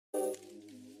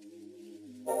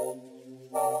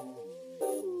I won't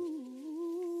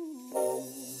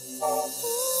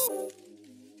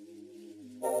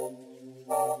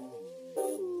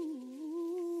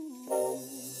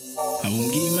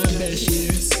give you my best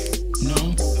years, no.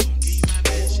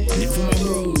 Then for my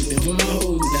bros, then for my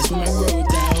hoes, that's for my growth.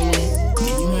 I won't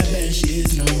give you my best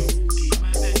years, no.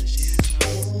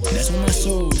 That's for my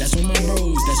soul, that's for my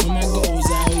bros, that's for my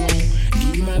goals. I won't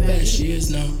give you my best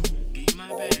years, no.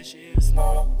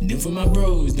 Then for my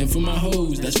bros, then for my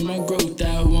hoes, that's for my growth.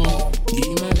 I won't give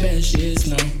you my best years,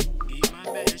 no.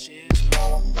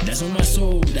 That's on my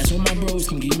soul, that's what my bros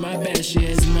can give you my best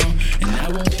years, no. And I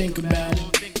won't think about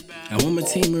it. I want my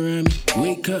team around me.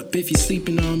 Wake up if you're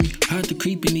sleeping on me. Hard to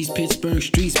creep in these Pittsburgh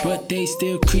streets, but they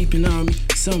still creeping on me.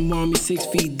 Some want me 6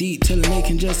 feet deep, telling they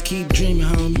can just keep dreaming,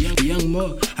 homie. Young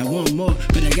more, I want more,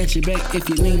 but I got your back if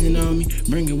you're leaning on me.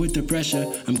 Bring it with the pressure,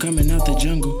 I'm coming out the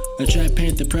jungle. Attract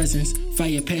Panther presence,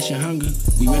 fire, passion, hunger.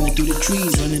 We running through the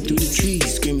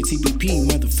trees, screaming TPP,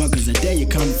 motherfuckers, I dare you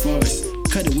come for us.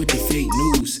 Cut it with the fake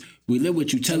news. We live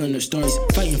what you telling the stories,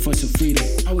 fighting for some freedom.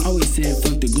 I always said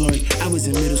fuck the glory. I was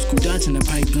in middle school, dodging the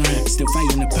pipeline, still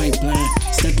fighting the pipeline.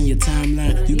 Stuck in your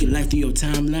timeline, you get life through your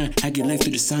timeline. I get life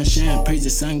through the sunshine, praise the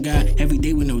sun God. Every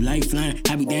day with no lifeline,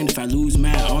 I be damned if I lose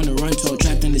mine. On the run, so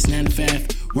trapped in this 9 to 5.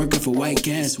 Working for white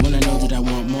gas when I know that I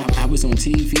want more. I was on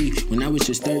TV when I was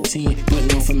just 13,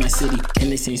 putting on for my city. In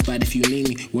the same spot if you need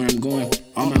me, where I'm going.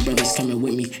 All my brothers coming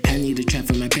with me. I need a trap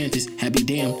for my Panthers. I be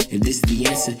damn if this is the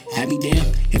answer. I be damn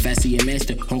if I see a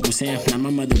master. Uncle Sam, not my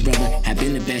mother, brother. I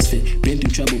been the bastard. Been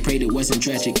through trouble, prayed it wasn't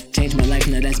tragic. Changed my life,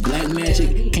 now that's black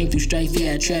magic. Came through strife,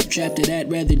 yeah, I trapped it. I'd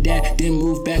rather die than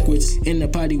move backwards. In the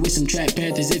party with some trap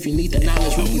Panthers. If you need the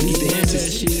knowledge, we need the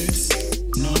answers.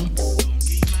 No.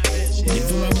 Then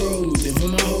for my bros, then for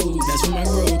my hoes, that's for my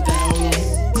growth. I won't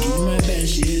give you my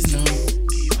best years, no.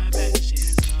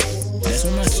 That's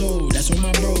for my soul, that's for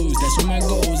my bros, that's for my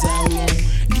goals. I won't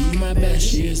give you my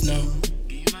best years, no.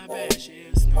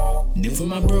 Then for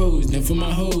my bros, then for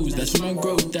my hoes, that's for my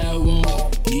growth. I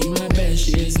won't give you my best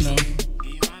years, no.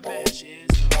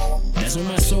 That's for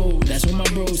my soul, that's for my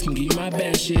bros can give you my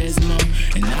best years, no.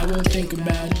 And I won't think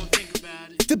about it.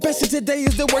 The best of today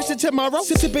is the worst of tomorrow.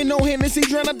 Sipping no Hennessy,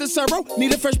 drown out the sorrow.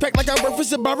 Need a fresh pack like I work for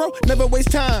Sbarro. Never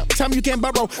waste time you can't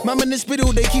borrow. Mama in the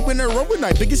spittle, they keeping her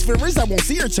overnight. Biggest fear is I won't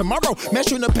see her tomorrow.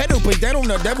 Mash on the pedal, put that on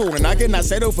the devil. And I cannot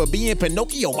settle for being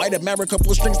Pinocchio. White America,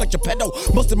 pull strings like Geppetto.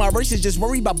 Most of my races just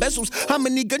worry about bezels. How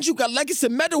many guns you got like it's a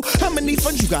medal? How many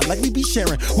funds you got like we be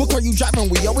sharing? What car you driving?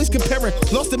 We always comparing.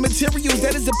 Lost the materials,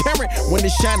 that is apparent. When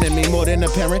it's shining, me more than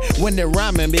apparent. When they're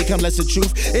rhyming, become less the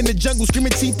truth. In the jungle,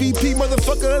 screaming TPP,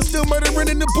 motherfucker. Still murdering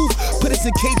in the booth. Put us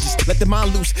in cages, let the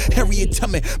mind loose. Harriet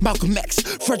Tubman, Malcolm X,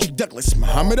 Frederick Douglass,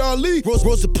 Muhammad Ali,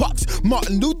 Rosa Parks,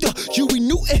 Martin Luther, Huey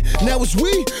Newton. Now it's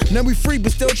we. Now we free,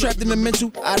 but still trapped in the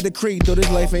mental. I decree, though this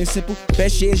life ain't simple.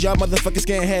 Best years y'all motherfuckers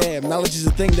can't have. Knowledge is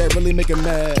a thing that really make 'em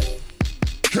mad.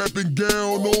 Cap and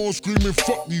gown on, screaming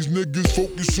fuck these niggas.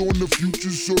 Focus on the future,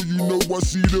 so you know I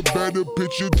see the better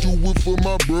picture. Do it for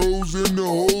my bros and the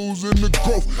hoes and the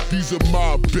growth. These are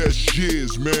my best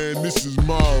years, man. This is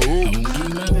my hope. I won't give you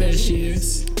my best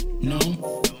years, no.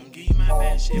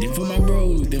 Then for my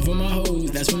bros, then for my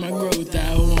hoes, that's for my growth.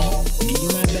 I won't give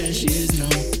you my best years, no.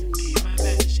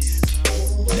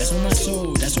 That's for my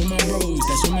soul, that's for my bros,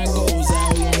 that's for my goals.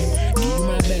 I won't give you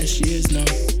my best years, no.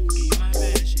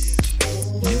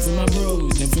 Then for my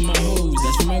bros, then for my hoes,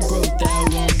 that's for my growth. I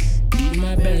won't give you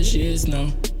my best years,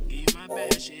 no.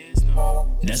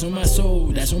 That's on my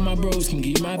soul, that's what my bros can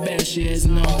give you my best years,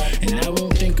 no. And I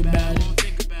won't think about it.